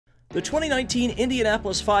The 2019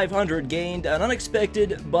 Indianapolis 500 gained an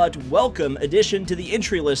unexpected but welcome addition to the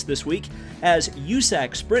entry list this week as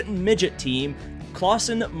USAC Sprint and Midget team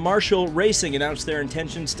Clauson-Marshall Racing announced their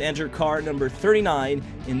intentions to enter car number 39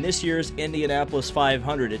 in this year's Indianapolis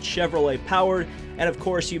 500. It's Chevrolet powered, and of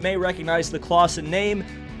course you may recognize the Clauson name.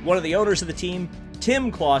 One of the owners of the team,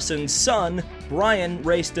 Tim Clauson's son, Brian,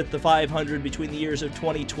 raced at the 500 between the years of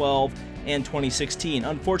 2012 and 2016.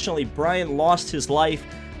 Unfortunately, Brian lost his life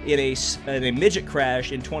in a midget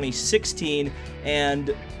crash in 2016,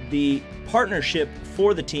 and the partnership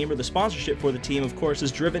for the team, or the sponsorship for the team, of course,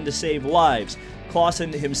 is Driven to Save Lives.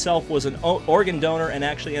 Clauson himself was an organ donor and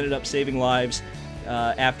actually ended up saving lives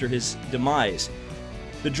after his demise.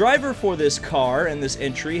 The driver for this car and this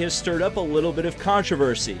entry has stirred up a little bit of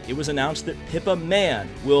controversy. It was announced that Pippa Mann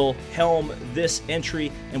will helm this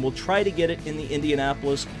entry and will try to get it in the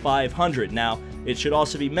Indianapolis 500. Now, it should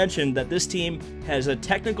also be mentioned that this team has a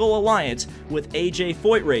technical alliance with AJ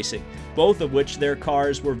Foyt Racing, both of which their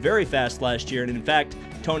cars were very fast last year, and in fact,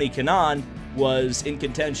 Tony Kanaan was in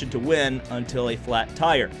contention to win until a flat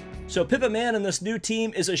tire. So Pippa Mann and this new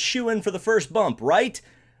team is a shoo-in for the first bump, right?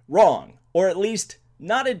 Wrong, or at least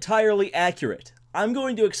not entirely accurate. I'm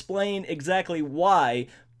going to explain exactly why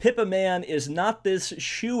Pippa Mann is not this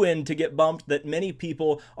shoo-in to get bumped that many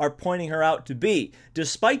people are pointing her out to be,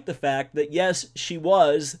 despite the fact that, yes, she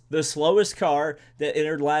was the slowest car that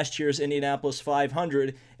entered last year's Indianapolis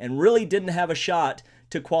 500 and really didn't have a shot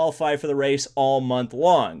to qualify for the race all month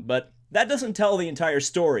long. But that doesn't tell the entire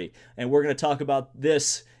story, and we're going to talk about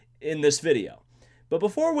this in this video. But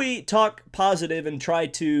before we talk positive and try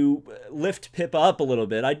to lift Pippa up a little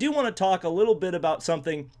bit, I do want to talk a little bit about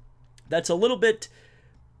something that's a little bit,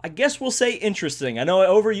 I guess we'll say, interesting. I know I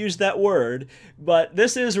overused that word, but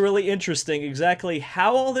this is really interesting, exactly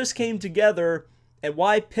how all this came together and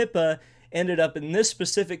why Pippa ended up in this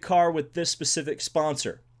specific car with this specific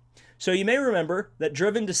sponsor. So you may remember that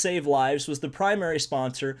Driven to Save Lives was the primary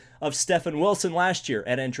sponsor of Stephen Wilson last year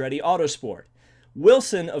at Andretti Autosport.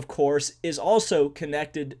 Wilson, of course, is also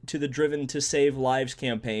connected to the Driven to Save Lives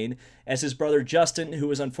campaign, as his brother Justin, who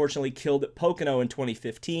was unfortunately killed at Pocono in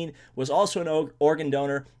 2015, was also an organ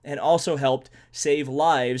donor and also helped save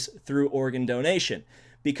lives through organ donation.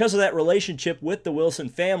 Because of that relationship with the Wilson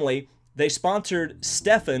family, they sponsored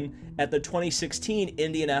Stephen at the 2016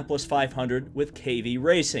 Indianapolis 500 with KV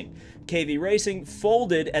Racing. KV Racing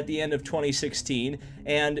folded at the end of 2016,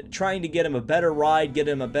 and trying to get him a better ride, get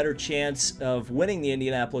him a better chance of winning the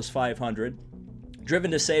Indianapolis 500,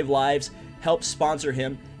 Driven to Save Lives helped sponsor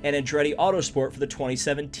him at Andretti Autosport for the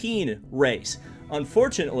 2017 race.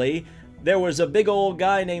 Unfortunately, there was a big old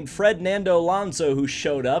guy named Fernando Alonso who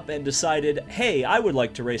showed up and decided, hey, I would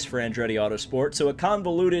like to race for Andretti Autosport. So a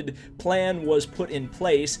convoluted plan was put in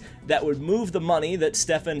place that would move the money that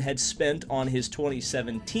Stefan had spent on his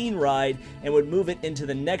 2017 ride and would move it into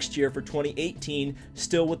the next year for 2018,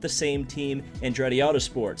 still with the same team, Andretti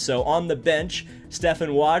Autosport. So on the bench,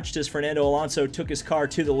 Stefan watched as Fernando Alonso took his car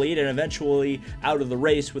to the lead and eventually out of the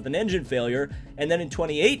race with an engine failure. And then in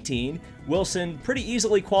 2018, Wilson pretty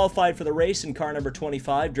easily qualified for the race in car number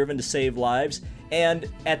 25, Driven to Save Lives, and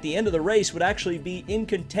at the end of the race would actually be in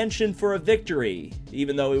contention for a victory.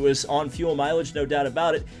 Even though it was on fuel mileage, no doubt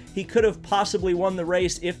about it, he could have possibly won the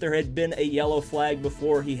race if there had been a yellow flag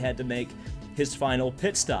before he had to make his final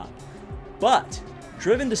pit stop. But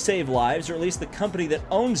Driven to Save Lives, or at least the company that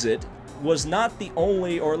owns it, was not the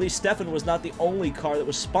only, or at least Stefan was not the only car that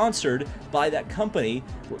was sponsored by that company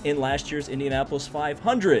in last year's Indianapolis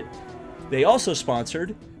 500. They also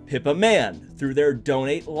sponsored Pippa Mann through their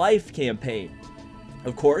Donate Life campaign.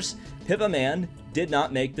 Of course, Pippa Mann did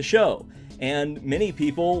not make the show, and many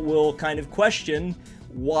people will kind of question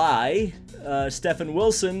why Stephen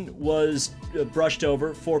Wilson was brushed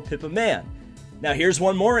over for Pippa Mann. Now here's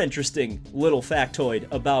one more interesting little factoid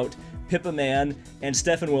about Pippa Mann and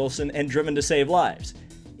Stephen Wilson and Driven to Save Lives.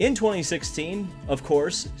 In 2016, of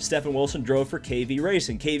course, Stephen Wilson drove for KV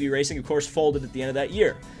Racing. KV Racing, of course, folded at the end of that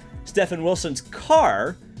year. Stephen Wilson's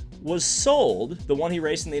car was sold, the one he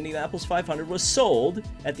raced in the Indianapolis 500 was sold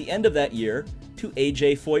at the end of that year to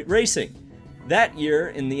AJ Foyt Racing. That year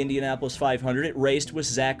in the Indianapolis 500, it raced with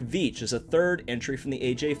Zach Veach as a third entry from the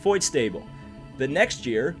AJ Foyt stable. The next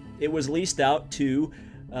year, it was leased out to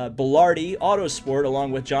Belardi Autosport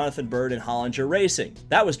along with Jonathan Bird and Hollinger Racing.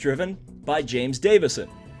 That was driven by James Davison.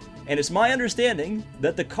 And it's my understanding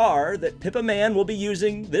that the car that Pippa Mann will be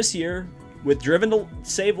using this year with Driven to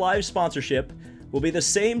Save Lives sponsorship will be the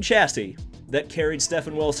same chassis that carried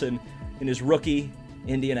Stephen Wilson in his rookie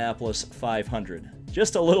Indianapolis 500.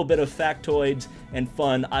 Just a little bit of factoids and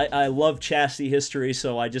fun. I love chassis history,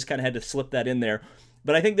 so I just kind of had to slip that in there.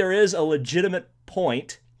 But I think there is a legitimate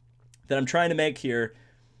point that I'm trying to make here,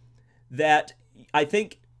 that I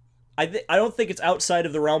don't think it's outside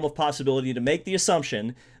of the realm of possibility to make the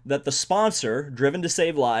assumption that the sponsor, Driven to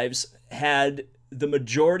Save Lives, had the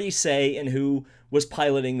majority say in who was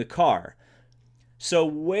piloting the car. So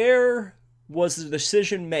where was the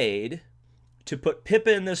decision made to put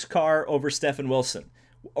Pippa in this car over Stefan Wilson?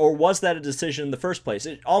 Or was that a decision in the first place?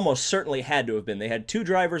 It almost certainly had to have been. They had two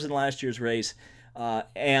drivers in last year's race,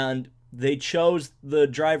 and they chose the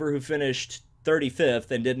driver who finished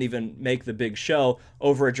 35th and didn't even make the big show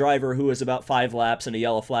over a driver who was about 5 laps and a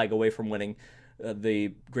yellow flag away from winning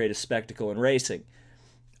the greatest spectacle in racing.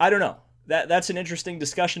 I don't know. That's an interesting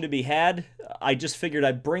discussion to be had. I just figured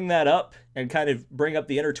I'd bring that up and kind of bring up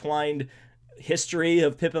the intertwined history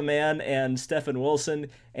of Pippa Mann and Stefan Wilson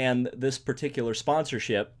and this particular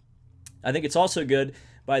sponsorship. I think it's also good,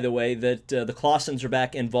 by the way, that the Clausons are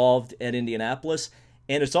back involved at Indianapolis,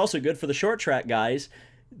 and it's also good for the short track guys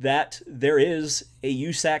that there is a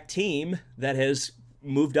USAC team that has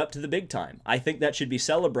moved up to the big time. I think that should be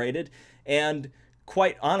celebrated, and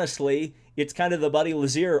quite honestly, it's kind of the Buddy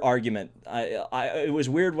Lazier argument. It was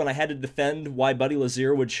weird when I had to defend why Buddy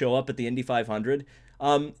Lazier would show up at the Indy 500.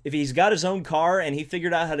 If he's got his own car and he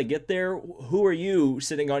figured out how to get there, who are you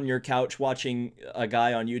sitting on your couch watching a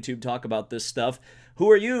guy on YouTube talk about this stuff? Who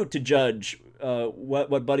are you to judge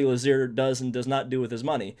what Buddy Lazier does and does not do with his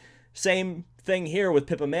money? Same thing here with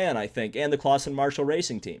Pippa Mann, I think, and the Clauson-Marshall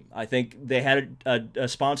racing team. I think they had a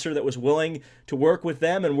sponsor that was willing to work with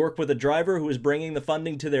them and work with a driver who was bringing the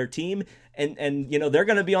funding to their team, and you know, they're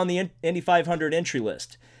going to be on the Indy 500 entry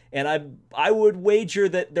list. And I would wager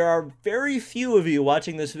that there are very few of you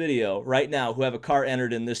watching this video right now who have a car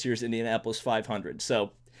entered in this year's Indianapolis 500.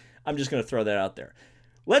 So I'm just going to throw that out there.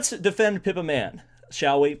 Let's defend Pippa Mann,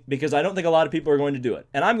 shall we? Because I don't think a lot of people are going to do it,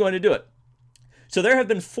 and I'm going to do it. So there have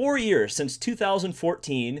been 4 years since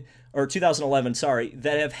 2014, or 2011, sorry,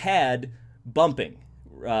 that have had bumping.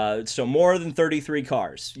 So more than 33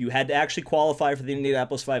 cars. You had to actually qualify for the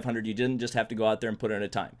Indianapolis 500. You didn't just have to go out there and put in a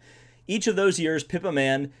time. Each of those years, Pippa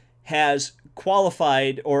Mann has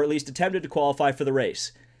qualified, or at least attempted to qualify for the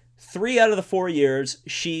race. 3 out of the 4 years,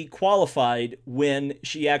 she qualified when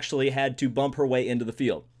she actually had to bump her way into the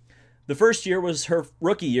field. The first year was her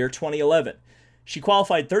rookie year, 2011. She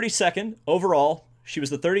qualified 32nd overall. She was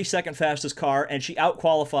the 32nd fastest car, and she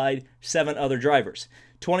outqualified 7 other drivers.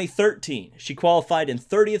 2013, she qualified in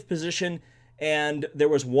 30th position, and there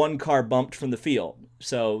was 1 car bumped from the field.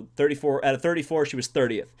 So 34 out of 34, she was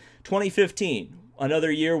 30th. 2015,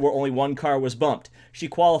 another year where only 1 car was bumped. She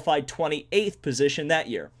qualified 28th position that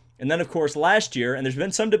year. And then, of course, last year, and there's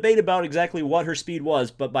been some debate about exactly what her speed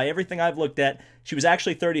was, but by everything I've looked at, she was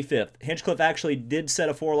actually 35th. Hinchcliffe actually did set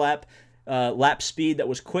a 4-lap lap speed that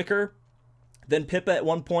was quicker than Pippa at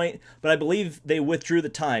one point, but I believe they withdrew the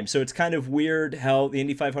time. So it's kind of weird how the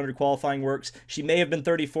Indy 500 qualifying works. She may have been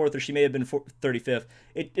 34th or she may have been 35th.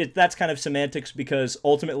 That's kind of semantics because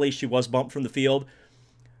ultimately she was bumped from the field.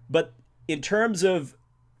 But in terms of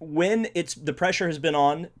when the pressure has been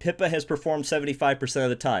on, Pippa has performed 75% of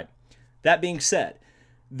the time. That being said,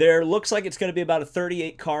 there looks like it's going to be about a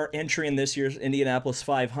 38-car entry in this year's Indianapolis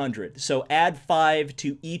 500. So add 5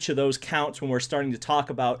 to each of those counts when we're starting to talk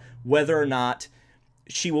about whether or not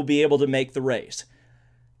she will be able to make the race.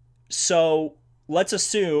 So let's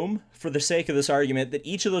assume, for the sake of this argument, that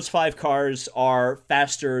each of those 5 cars are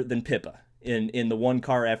faster than Pippa in the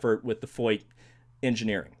 1-car effort with the Foyt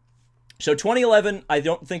engineering. So 2011, I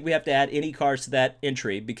don't think we have to add any cars to that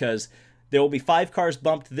entry because there will be 5 cars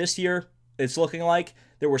bumped this year, it's looking like.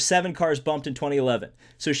 There were 7 cars bumped in 2011.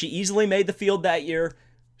 So she easily made the field that year.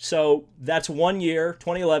 So that's 1 year,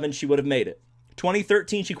 2011, she would have made it.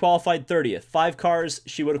 2013, she qualified 30th. 5 cars,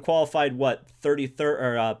 she would have qualified, what,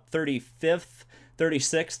 35th,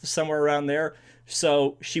 36th, somewhere around there.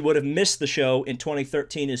 So she would have missed the show in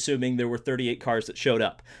 2013, assuming there were 38 cars that showed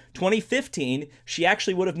up. 2015, she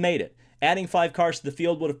actually would have made it. Adding 5 cars to the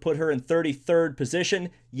field would have put her in 33rd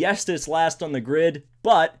position. Yes, it's last on the grid,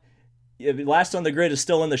 but last on the grid is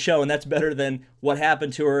still in the show, and that's better than what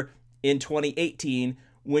happened to her in 2018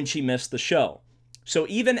 when she missed the show. So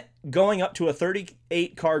even going up to a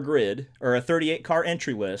 38-car grid, or a 38-car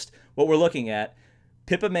entry list, what we're looking at,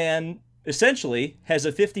 Pippa Mann essentially has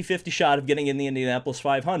a 50-50 shot of getting in the Indianapolis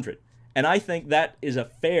 500. And I think that is a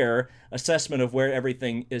fair assessment of where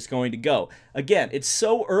everything is going to go. Again, it's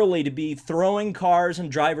so early to be throwing cars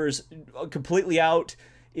and drivers completely out.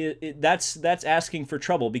 That's asking for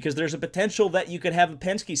trouble, because there's a potential that you could have a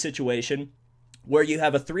Penske situation where you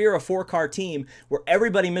have a 3 or a 4 car team where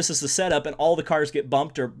everybody misses the setup and all the cars get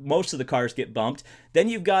bumped, or most of the cars get bumped. Then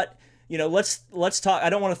you've got, you know, let's talk. I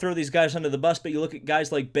don't want to throw these guys under the bus, but you look at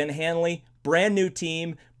guys like Ben Hanley, brand new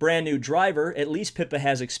team, brand new driver. At least Pippa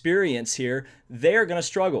has experience here. They're going to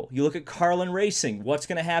struggle. You look at Carlin Racing. What's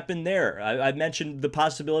going to happen there? I mentioned the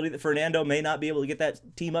possibility that Fernando may not be able to get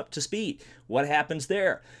that team up to speed. What happens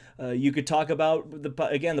there? You could talk about,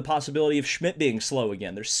 the possibility of Schmidt being slow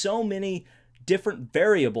again. There's so many different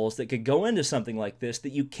variables that could go into something like this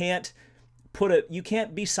that you can't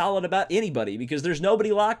be solid about anybody because there's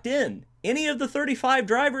nobody locked in. Any of the 35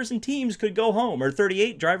 drivers and teams could go home, or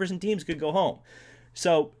 38 drivers and teams could go home.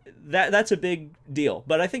 So that's a big deal.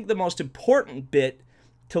 But I think the most important bit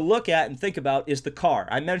to look at and think about is the car.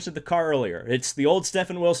 I mentioned the car earlier. It's the old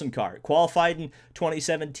Stephen Wilson car. It qualified in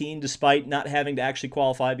 2017 despite not having to actually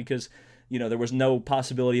qualify because, you know, there was no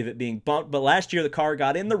possibility of it being bumped. But last year the car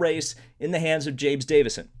got in the race in the hands of James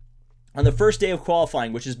Davison. On the first day of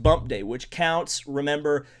qualifying, which is bump day, which counts,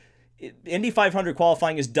 remember, Indy 500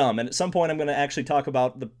 qualifying is dumb. And at some point, I'm going to actually talk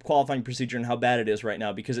about the qualifying procedure and how bad it is right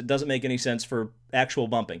now because it doesn't make any sense for actual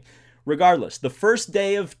bumping. Regardless, the first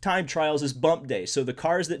day of time trials is bump day. So the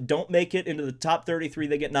cars that don't make it into the top 33,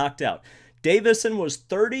 they get knocked out. Davison was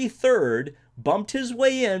 33rd, bumped his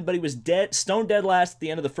way in, but he was stone dead last at the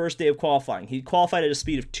end of the first day of qualifying. He qualified at a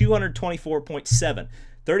speed of 224.7,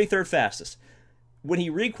 33rd fastest. When he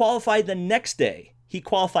requalified the next day, he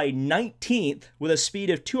qualified 19th with a speed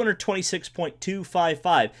of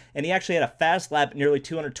 226.255, and he actually had a fast lap at nearly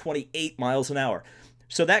 228 miles an hour.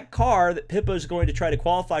 So that car that Pippa is going to try to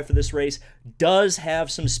qualify for this race does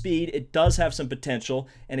have some speed. It does have some potential.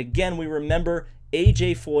 And again, we remember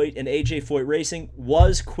AJ Foyt and AJ Foyt Racing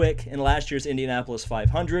was quick in last year's Indianapolis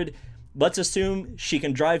 500. Let's assume she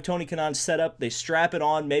can drive Tony Kanaan's setup. They strap it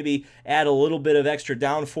on, maybe add a little bit of extra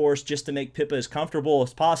downforce just to make Pippa as comfortable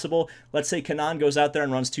as possible. Let's say Kanaan goes out there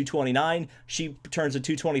and runs 229. She turns a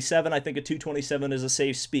 227. I think a 227 is a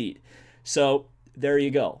safe speed. So there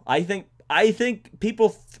you go. I think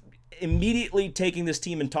people immediately taking this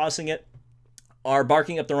team and tossing it are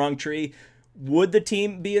barking up the wrong tree. Would the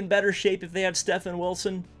team be in better shape if they had Stephen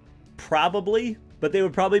Wilson? Probably. But they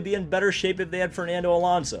would probably be in better shape if they had Fernando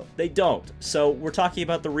Alonso. They don't. So we're talking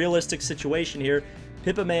about the realistic situation here.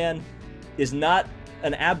 Pippa Mann is not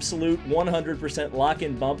an absolute 100%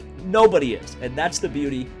 lock-in bump. Nobody is. And that's the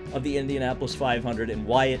beauty of the Indianapolis 500 and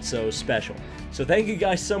why it's so special. So thank you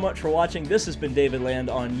guys so much for watching. This has been David Land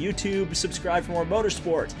on YouTube. Subscribe for more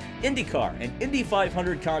motorsports, IndyCar, and Indy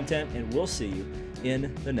 500 content, and we'll see you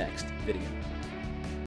in the next video.